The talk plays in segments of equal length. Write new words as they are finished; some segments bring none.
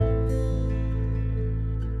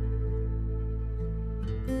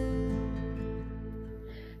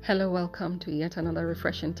Hello, welcome to yet another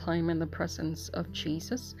refreshing time in the presence of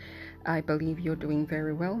Jesus. I believe you're doing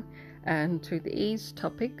very well. And today's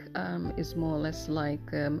topic is more or less like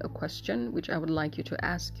a question which I would like you to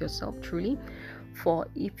ask yourself truly. For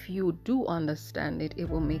if you do understand it, it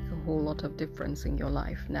will make a whole lot of difference in your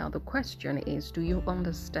life. Now, the question is, do you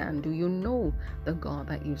understand? Do you know the God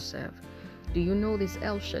that you serve? Do you know this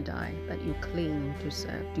El Shaddai that you claim to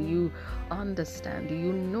serve? Do you understand? Do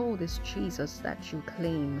you know this Jesus that you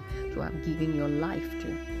claim to have given your life to?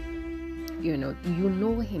 Do you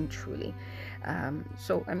know him truly?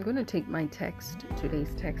 So I'm going to take my text,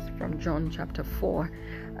 today's text, from John chapter 4,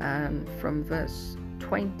 from verse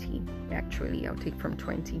 20. Actually, I'll take from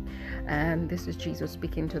 20. And this is Jesus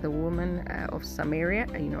speaking to the woman of Samaria,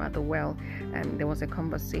 at the well. And there was a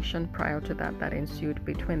conversation prior to that ensued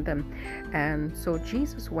between them. And so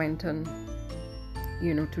Jesus went on,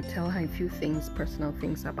 to tell her a few things, personal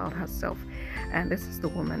things about herself. And this is the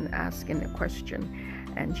woman asking a question.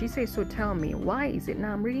 And she says, so tell me, why is it,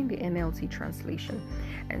 now I'm reading the NLT translation,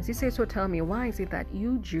 and she says, so tell me, why is it that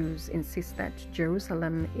you Jews insist that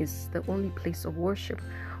Jerusalem is the only place of worship,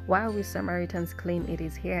 while we Samaritans claim it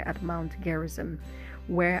is here at Mount Gerizim,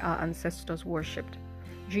 where our ancestors worshipped?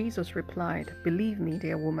 Jesus replied, believe me,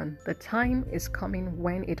 dear woman, the time is coming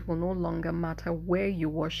when it will no longer matter where you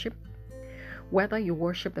worship, whether you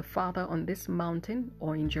worship the Father on this mountain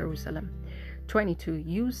or in Jerusalem. 22.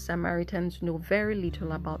 You Samaritans know very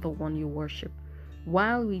little about the one you worship,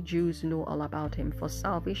 while we Jews know all about him, for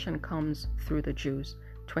salvation comes through the Jews.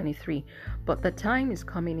 23. But the time is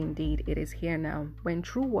coming, indeed it is here now, when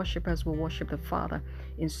true worshippers will worship the Father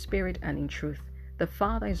in spirit and in truth. The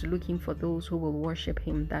Father is looking for those who will worship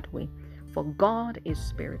him that way, for God is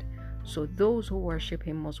spirit, so those who worship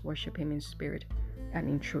him must worship him in spirit and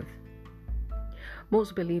in truth.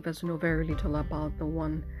 Most believers know very little about the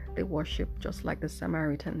one they worship, just like the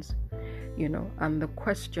Samaritans, and the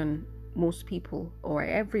question most people or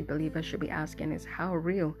every believer should be asking is, how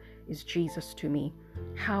real is Jesus to me?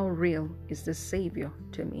 How real is the Savior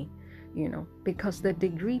to me? Because the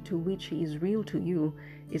degree to which he is real to you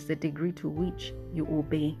is the degree to which you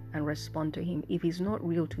obey and respond to him. If he's not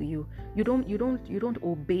real to you, you don't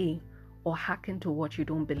obey or hearken to what you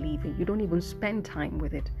don't believe in. You don't even spend time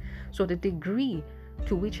with it. So the degree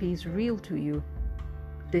to which he is real to you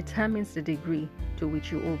determines the degree to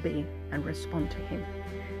which you obey and respond to him.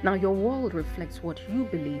 Now, your world reflects what you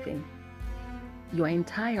believe in. Your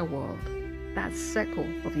entire world, that circle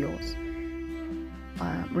of yours,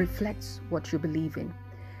 reflects what you believe in.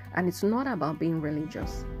 And it's not about being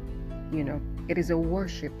religious. It is a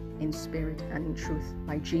worship in spirit and in truth,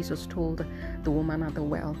 like Jesus told the woman at the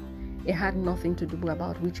well. It had nothing to do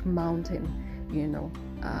about which mountain,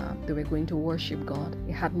 they were going to worship God.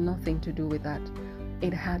 It had nothing to do with that.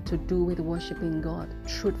 It had to do with worshiping God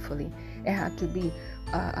truthfully. It had to be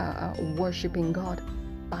worshiping God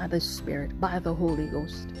by the Spirit, by the Holy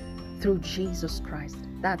Ghost, through Jesus Christ.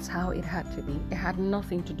 That's how it had to be. It had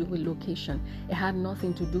nothing to do with location. It had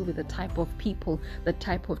nothing to do with the type of people, the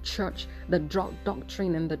type of church, the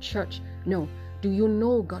doctrine in the church. No. Do you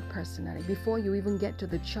know God personally? Before you even get to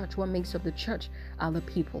the church, what makes up the church are the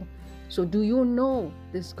people. So do you know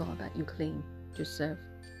this God that you claim to serve?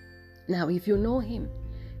 Now, if you know him,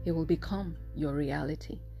 he will become your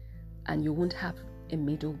reality, and you won't have a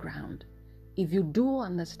middle ground. If you do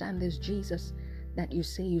understand this Jesus that you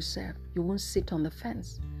say you serve, you won't sit on the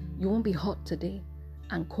fence. You won't be hot today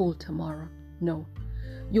and cold tomorrow. No,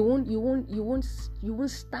 you won't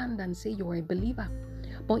stand and say you're a believer.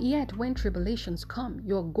 But yet, when tribulations come,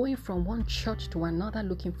 you're going from one church to another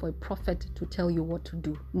looking for a prophet to tell you what to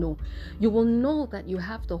do. No, you will know that you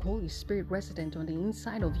have the Holy Spirit resident on the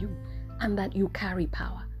inside of you and that you carry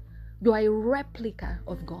power. You are a replica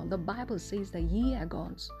of God. The Bible says that ye are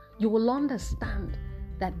gods. You will understand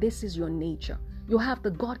that this is your nature. You have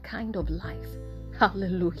the God kind of life.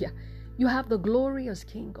 Hallelujah. You have the glorious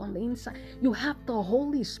King on the inside. You have the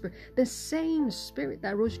Holy Spirit, the same Spirit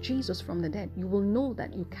that rose Jesus from the dead. You will know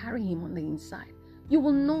that you carry him on the inside. You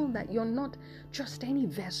will know that you're not just any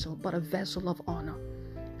vessel, but a vessel of honor.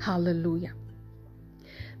 Hallelujah.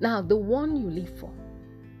 Now, the one you live for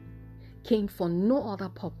came for no other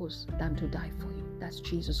purpose than to die for you. That's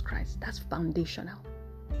Jesus Christ. That's foundational.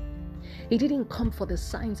 He didn't come for the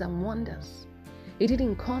signs and wonders. He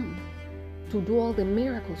didn't come to do all the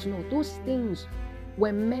miracles. No, those things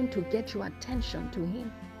were meant to get your attention to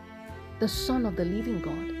him, the Son of the living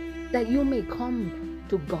God, that you may come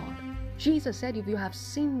to God. Jesus said, if you have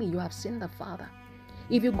seen me, you have seen the Father.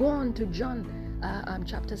 If you go on to John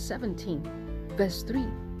chapter 17, verse 3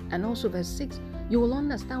 and also verse 6, you will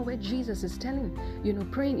understand where Jesus is telling,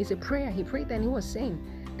 praying is a prayer. He prayed and he was saying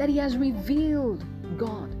that he has revealed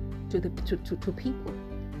God to people.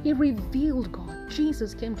 He revealed God.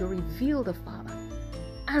 Jesus came to reveal the Father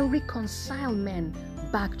and reconcile men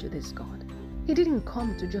back to this God. He didn't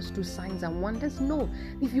come to just do signs and wonders. No,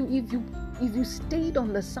 if you stayed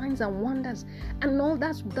on the signs and wonders and all,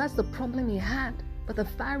 that's the problem he had. But the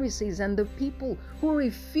Pharisees and the people who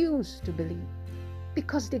refused to believe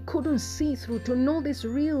because they couldn't see through to know this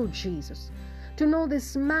real Jesus, to know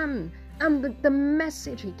this man and the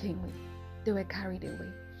message he came with, they were carried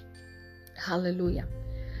away. Hallelujah.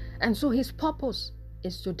 And so his purpose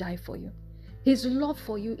is to die for you. His love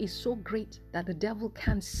for you is so great that the devil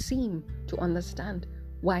can't seem to understand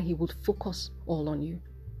why he would focus all on you.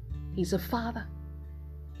 He's a father.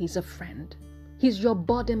 He's a friend. He's your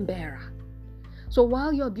burden bearer. So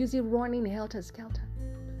while you're busy running helter-skelter,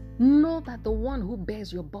 know that the one who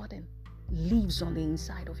bears your burden lives on the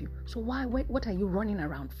inside of you. So what are you running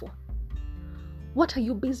around for? What are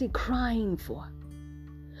you busy crying for?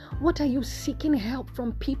 What are you seeking help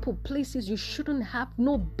from people, places you shouldn't have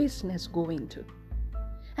no business going to?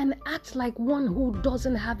 And act like one who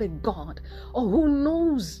doesn't have a God or who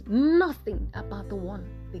knows nothing about the one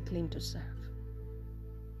they claim to serve.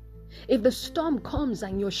 If the storm comes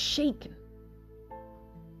and you're shaken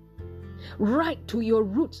right to your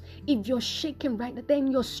roots, if you're shaken right,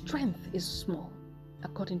 then your strength is small,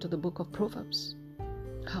 according to the book of Proverbs.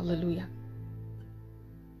 Hallelujah.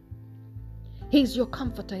 He's your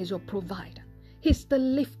comforter, he's your provider. He's the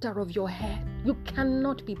lifter of your head. You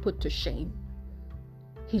cannot be put to shame.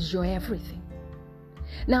 He's your everything.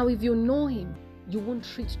 Now, if you know him, you won't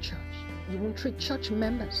treat church. You won't treat church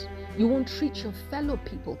members. You won't treat your fellow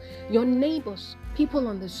people, your neighbors, people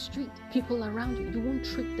on the street, people around you. You won't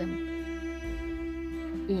treat them,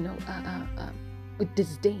 with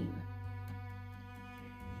disdain.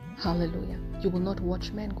 Hallelujah. You will not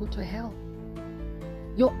watch men go to hell.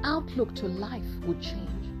 Your outlook to life will change.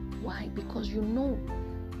 Why? Because you know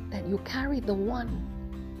that you carry the one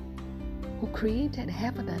who created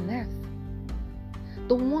heaven and earth,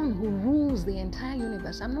 the one who rules the entire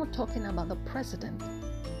universe. I'm not talking about the president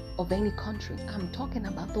of any country. I'm talking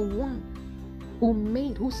about the one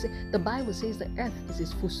the Bible says the earth is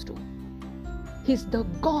his footstool. He's the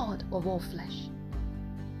God of all flesh.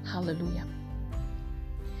 Hallelujah.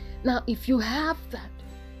 Now, if you have that,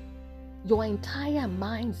 your entire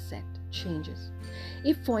mindset changes.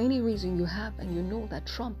 If for any reason you have and you know that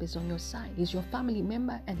Trump is on your side, he's your family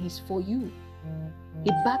member and he's for you,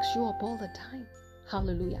 it backs you up all the time.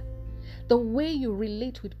 Hallelujah. The way you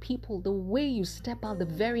relate with people, the way you step out the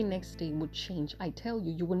very next day would change. I tell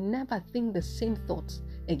you, you will never think the same thoughts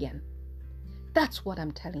again. That's what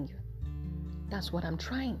I'm telling you. That's what I'm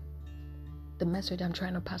trying. The message I'm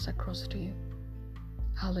trying to pass across to you.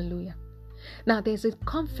 Hallelujah. Now, there's a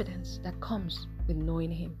confidence that comes with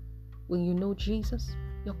knowing him. When you know Jesus,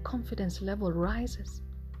 your confidence level rises.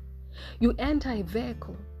 You enter a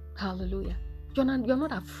vehicle. Hallelujah. You're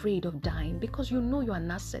not afraid of dying because you know you're an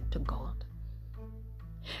asset to God.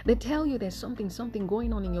 They tell you there's something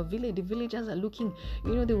going on in your village. The villagers are looking,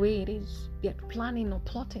 the way it is. They're planning or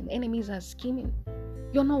plotting. Enemies are scheming.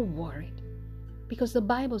 You're not worried because the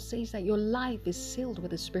Bible says that your life is sealed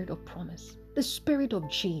with the spirit of promise, the spirit of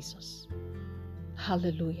Jesus.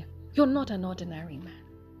 Hallelujah. You're not an ordinary man.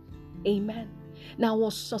 Amen. Now,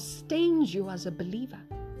 what sustains you as a believer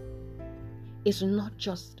is not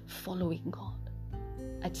just following God.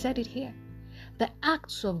 I said it here. The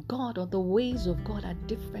acts of God or the ways of God are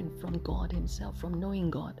different from God himself, from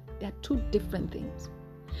knowing God. They are two different things.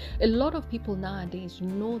 A lot of people nowadays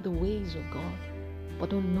know the ways of God,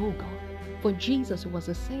 but don't know God. For Jesus, it was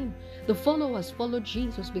the same. The followers followed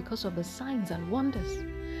Jesus because of the signs and wonders.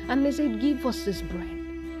 And they said, give us this bread.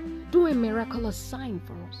 Do a miraculous sign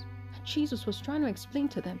for us. And Jesus was trying to explain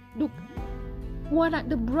to them, look,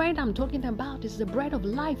 the bread I'm talking about is the bread of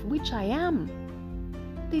life, which I am.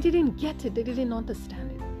 They didn't get it. They didn't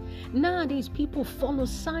understand it. Nowadays, people follow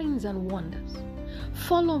signs and wonders,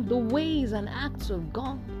 follow the ways and acts of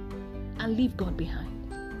God, and leave God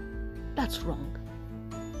behind. That's wrong.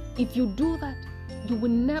 If you do that, you will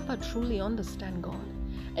never truly understand God,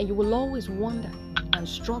 and you will always wonder and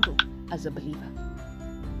struggle as a believer.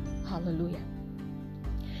 Hallelujah.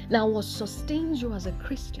 Now, what sustains you as a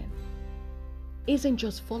Christian isn't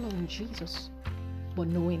just following Jesus, but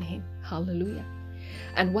knowing him. Hallelujah.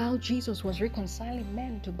 And while Jesus was reconciling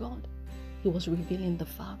men to God, he was revealing the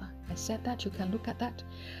Father. I said that. You can look at that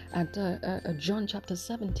at John chapter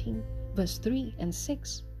 17, verse 3 and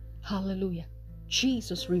 6. Hallelujah.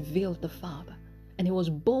 Jesus revealed the Father, and he was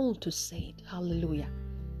bold to say it. Hallelujah.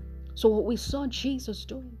 So what we saw Jesus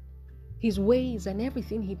doing, his ways and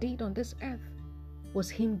everything he did on this earth, was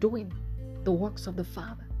him doing the works of the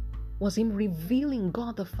Father, was him revealing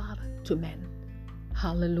God the Father to men.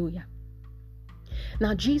 Hallelujah.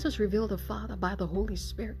 Now, Jesus revealed the Father by the Holy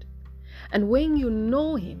Spirit. And when you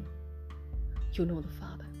know him, you know the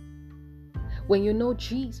Father. When you know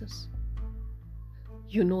Jesus,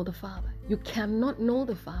 you know the Father. You cannot know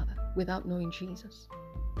the Father without knowing Jesus.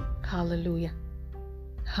 Hallelujah.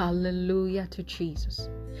 Hallelujah to Jesus.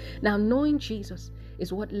 Now, knowing Jesus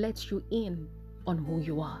is what lets you in on who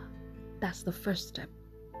you are. That's the first step.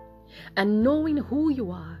 And knowing who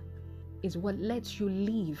you are is what lets you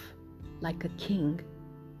live like a king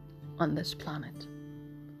on this planet.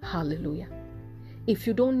 Hallelujah. If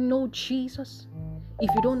you don't know Jesus, if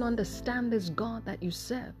you don't understand this God that you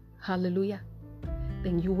serve, hallelujah,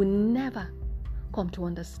 then you will never come to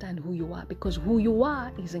understand who you are, because who you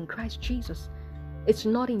are is in Christ Jesus. It's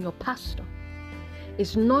not in your pastor.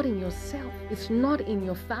 It's not in yourself. It's not in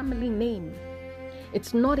your family name.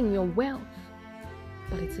 It's not in your wealth,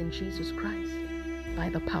 but it's in Jesus Christ by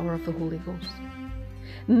the power of the Holy Ghost.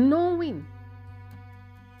 Knowing,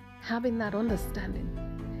 having that understanding,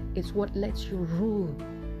 is what lets you rule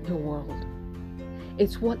your world.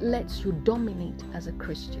 It's what lets you dominate as a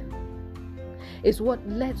Christian. It's what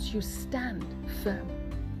lets you stand firm.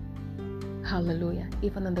 Hallelujah.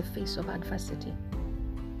 Even in the face of adversity.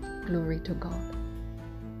 Glory to God.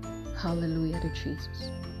 Hallelujah to Jesus.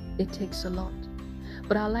 It takes a lot.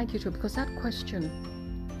 But I'd like you to, because that question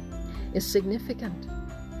is significant.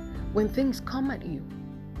 When things come at you,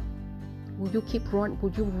 would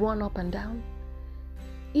you run up and down?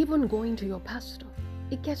 Even going to your pastor,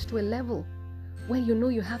 it gets to a level where you know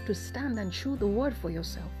you have to stand and chew the word for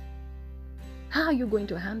yourself. How are you going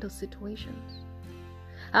to handle situations?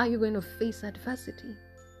 How are you going to face adversity?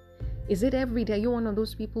 Is it every day you're one of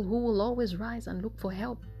those people who will always rise and look for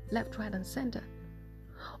help, left, right, and center?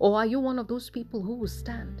 Or are you one of those people who will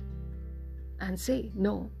stand and say,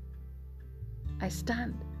 no, I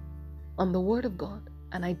stand on the word of God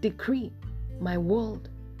and I decree my world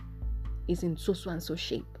is in so and so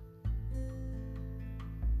shape?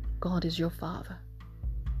 God is your Father.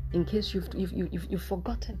 In case you've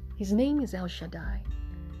forgotten, his name is El Shaddai.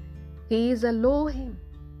 He is Elohim.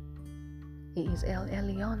 He is El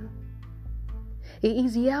Elyon. He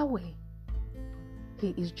is Yahweh.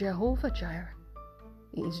 He is Jehovah Jireh.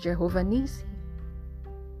 He is Jehovah Nisi.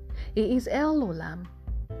 He is El Olam.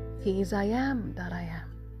 He is I am that I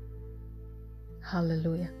am.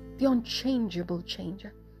 Hallelujah. The unchangeable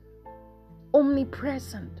changer.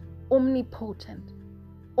 Omnipresent, omnipotent,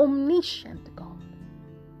 omniscient God.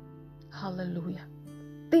 Hallelujah.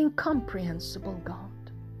 The incomprehensible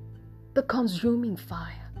God. The consuming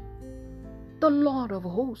fire. The Lord of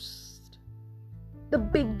hosts. The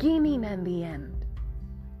beginning and the end.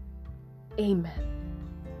 Amen.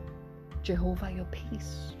 Jehovah your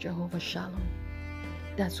peace. Jehovah Shalom.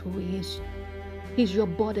 That's who he is. He's your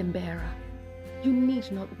burden bearer. You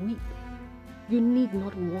need not weep. You need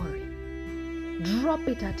not worry. Drop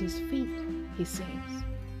it at his feet, he says.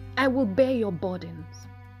 I will bear your burdens.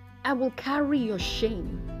 I will carry your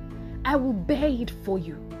shame. I will bear it for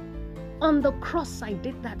you. On the cross, I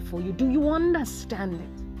did that for you. Do you understand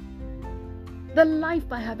it? The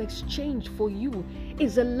life I have exchanged for you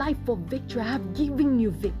is a life of victory. I have given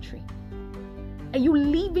you victory. Are you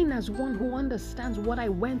living as one who understands what I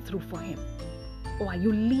went through for him? Or are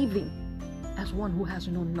you living as one who has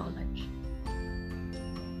no knowledge?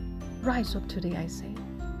 Rise up today, I say.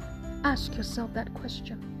 Ask yourself that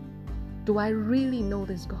question. Do I really know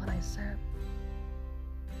this God I serve?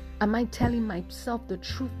 Am I telling myself the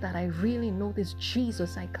truth that I really know this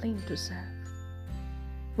Jesus I claim to serve?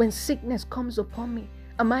 When sickness comes upon me,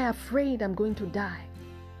 am I afraid I'm going to die?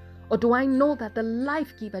 Or do I know that the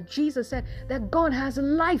life giver, Jesus said that God has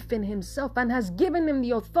life in himself and has given him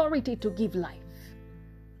the authority to give life?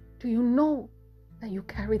 Do you know that you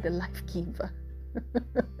carry the life giver?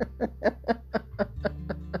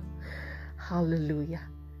 Hallelujah.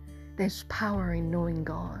 There's power in knowing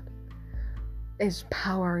God. There's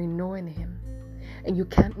power in knowing him. And you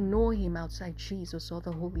can't know him outside Jesus or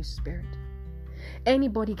the Holy Spirit.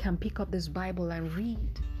 Anybody can pick up this Bible and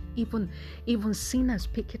read. Even sinners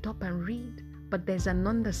pick it up and read. But there's an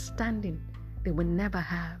understanding they will never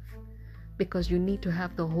have. Because you need to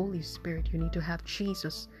have the Holy Spirit. You need to have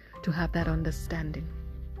Jesus to have that understanding.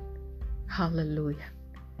 Hallelujah.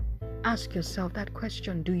 Ask yourself that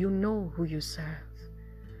question. Do you know who you serve?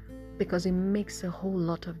 Because it makes a whole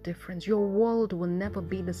lot of difference. Your world will never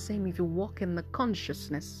be the same if you walk in the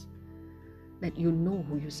consciousness that you know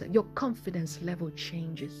who you serve. Your confidence level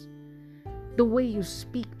changes. The way you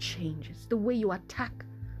speak changes. The way you attack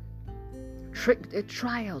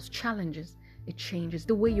trials, challenges it changes.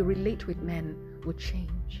 The way you relate with men will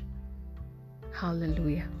change.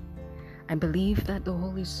 Hallelujah. I believe that the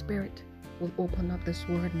Holy Spirit will open up this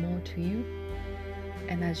word more to you.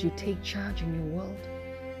 And as you take charge in your world,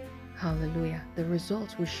 hallelujah, the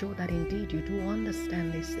results will show that indeed you do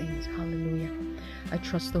understand these things. Hallelujah. I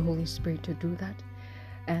trust the Holy Spirit to do that.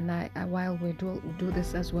 And while we do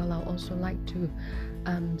this as well, I'd also like to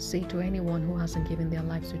say to anyone who hasn't given their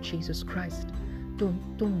lives to Jesus Christ,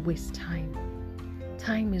 don't waste time.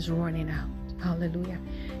 Time is running out. Hallelujah.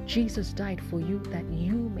 Jesus died for you that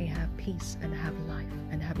you may have peace and have life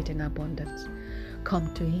and have it in abundance.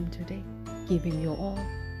 Come to him today. Give him your all.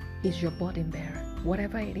 He's your burden bearer.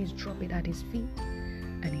 Whatever it is, drop it at his feet,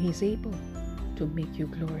 and he's able to make you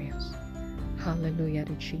glorious. Hallelujah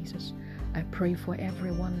to Jesus. I pray for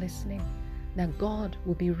everyone listening that God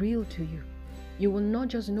will be real to you. You will not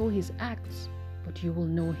just know his acts, but you will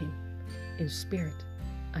know him in spirit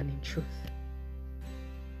and in truth.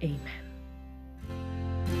 Amen.